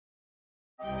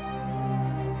The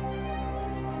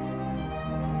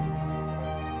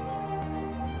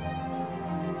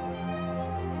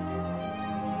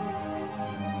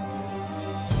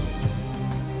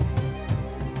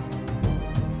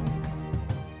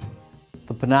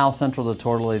Pinal Central to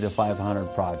Tortolita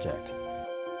 500 project.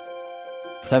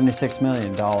 $76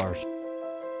 million,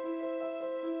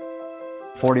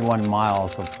 41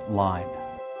 miles of line.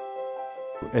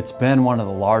 It's been one of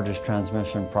the largest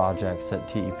transmission projects that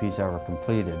TEP's ever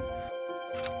completed.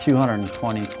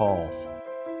 220 poles,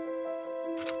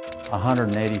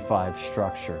 185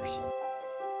 structures,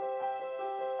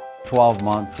 12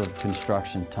 months of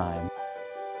construction time.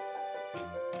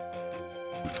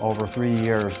 Over 3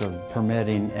 years of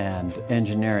permitting and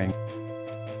engineering.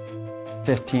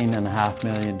 $15.5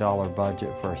 million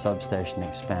budget for a substation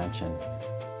expansion.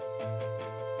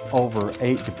 Over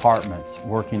 8 departments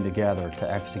working together to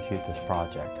execute this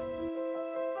project.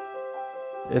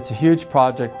 It's a huge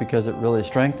project because it really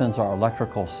strengthens our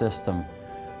electrical system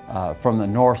from the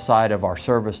north side of our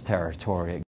service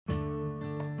territory. The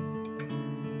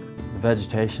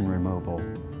vegetation removal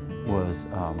was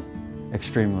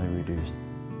extremely reduced.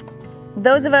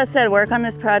 Those of us that work on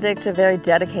this project are very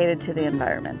dedicated to the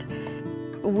environment.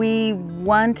 We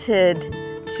wanted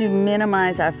to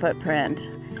minimize our footprint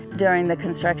during the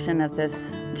construction of this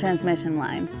transmission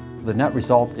line. The net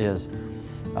result is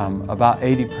about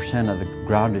 80% of the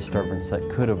ground disturbance that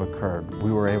could have occurred,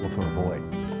 we were able to avoid.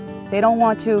 They don't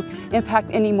want to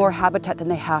impact any more habitat than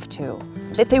they have to.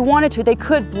 If they wanted to, they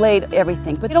could blade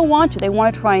everything, but they don't want to. They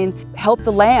want to try and help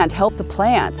the land, help the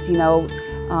plants, you know,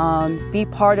 be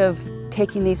part of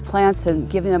taking these plants and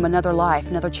giving them another life,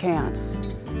 another chance.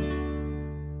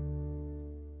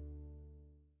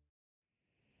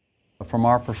 From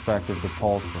our perspective, the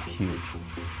poles were huge.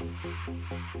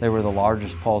 They were the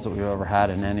largest poles that we've ever had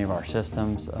in any of our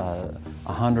systems,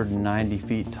 190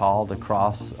 feet tall to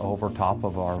cross over top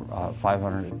of our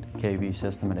 500 kV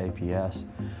system at APS.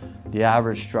 The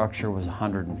average structure was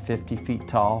 150 feet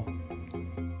tall.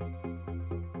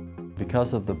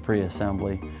 Because of the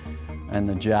pre-assembly and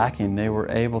the jacking, they were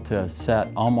able to set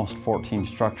almost 14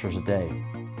 structures a day.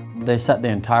 They set the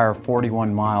entire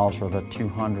 41 miles or the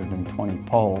 220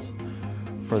 poles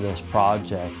for this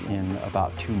project in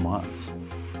about 2 months.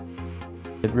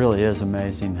 It really is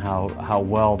amazing how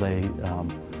well they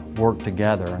worked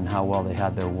together and how well they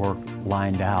had their work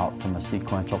lined out from a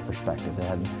sequential perspective. They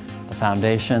had the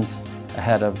foundations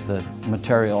ahead of the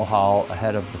material haul,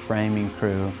 ahead of the framing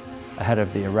crew, ahead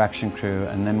of the erection crew,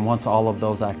 and then once all of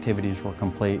those activities were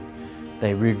complete,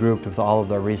 they regrouped with all of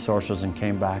their resources and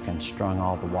came back and strung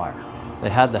all the wire. They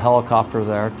had the helicopter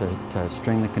there to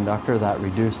string the conductor. That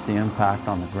reduced the impact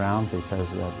on the ground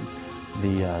because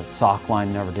the sock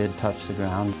line never did touch the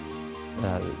ground.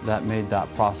 That made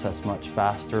that process much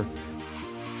faster.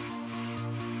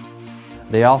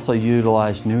 They also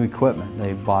utilized new equipment.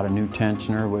 They bought a new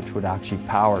tensioner which would actually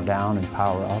power down and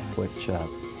power up,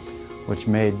 which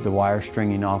made the wire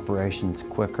stringing operations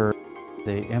quicker.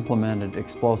 They implemented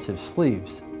explosive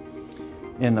sleeves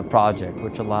in the project,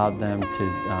 which allowed them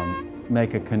to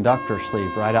make a conductor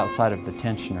sleeve right outside of the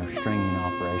tensioner stringing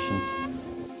operations.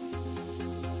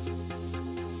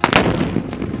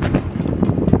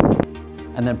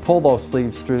 And then pull those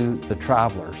sleeves through the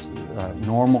travelers.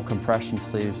 Normal compression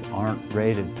sleeves aren't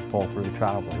rated to pull through a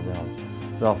traveler.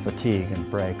 They'll fatigue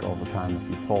and break over time if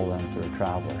you pull them through a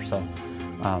traveler. So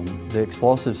the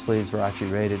explosive sleeves were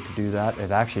actually rated to do that.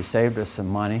 It actually saved us some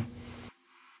money.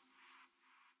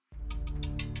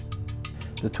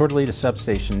 The Tortolita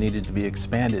substation needed to be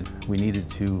expanded. We needed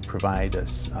to provide a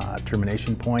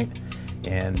termination point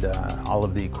and all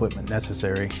of the equipment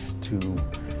necessary to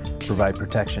provide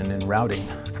protection and routing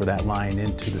for that line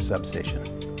into the substation.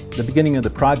 At the beginning of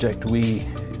the project, we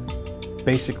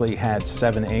basically had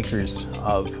 7 acres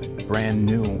of brand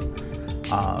new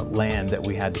land that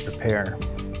we had to prepare.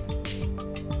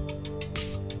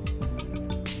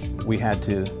 We had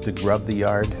to grub the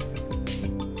yard.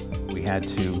 We had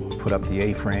to put up the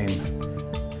A-frame,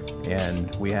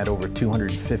 and we had over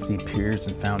 250 piers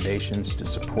and foundations to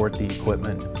support the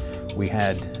equipment. We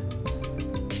had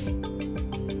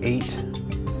 8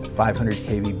 500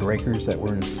 kV breakers that we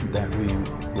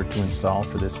were to install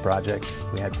for this project.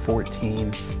 We had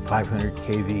 14 500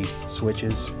 kV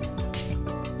switches.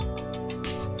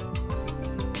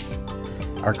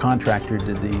 Our contractor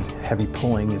did the heavy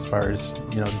pulling as far as,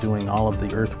 doing all of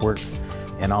the earthwork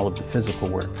and all of the physical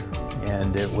work.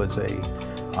 And it was a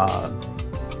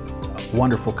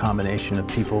wonderful combination of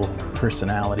people,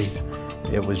 personalities.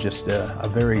 It was just a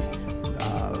very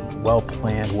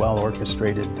well-planned,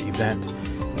 well-orchestrated event,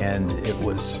 and it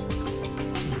was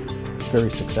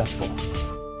very successful.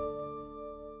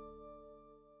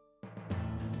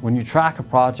 When you track a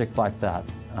project like that,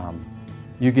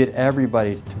 you get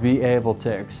everybody to be able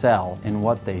to excel in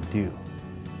what they do.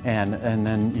 And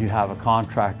then you have a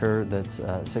contractor that's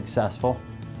successful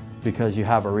because you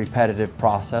have a repetitive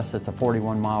process. It's a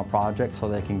 41-mile project, so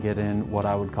they can get in what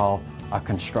I would call a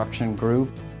construction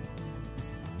groove.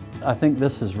 I think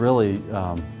this is really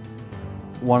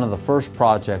one of the first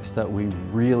projects that we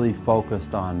really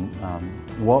focused on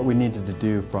what we needed to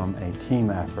do from a team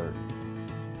effort.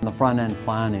 The front-end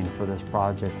planning for this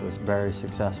project was very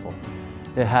successful.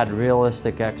 It had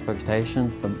realistic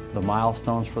expectations. The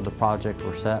milestones for the project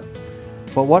were set.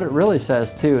 But what it really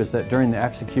says too is that during the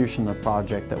execution of the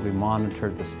project that we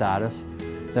monitored the status,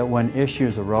 that when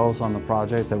issues arose on the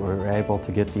project that we were able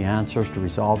to get the answers to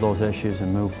resolve those issues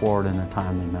and move forward in a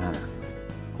timely manner.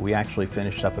 We actually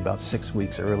finished up about 6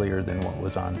 weeks earlier than what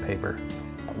was on paper.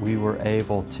 We were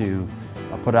able to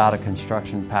put out a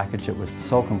construction package that was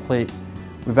so complete.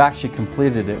 We've actually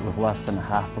completed it with less than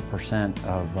 0.5%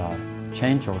 of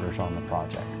change orders on the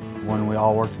project. When we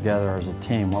all work together as a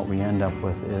team, what we end up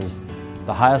with is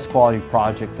the highest quality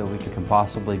project that we can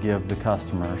possibly give the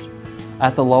customers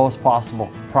at the lowest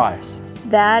possible price.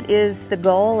 That is the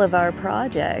goal of our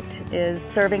project, is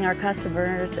serving our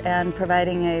customers and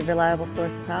providing a reliable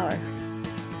source of power.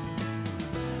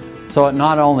 So it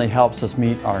not only helps us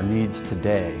meet our needs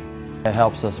today, it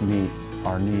helps us meet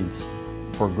our needs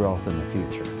for growth in the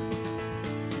future.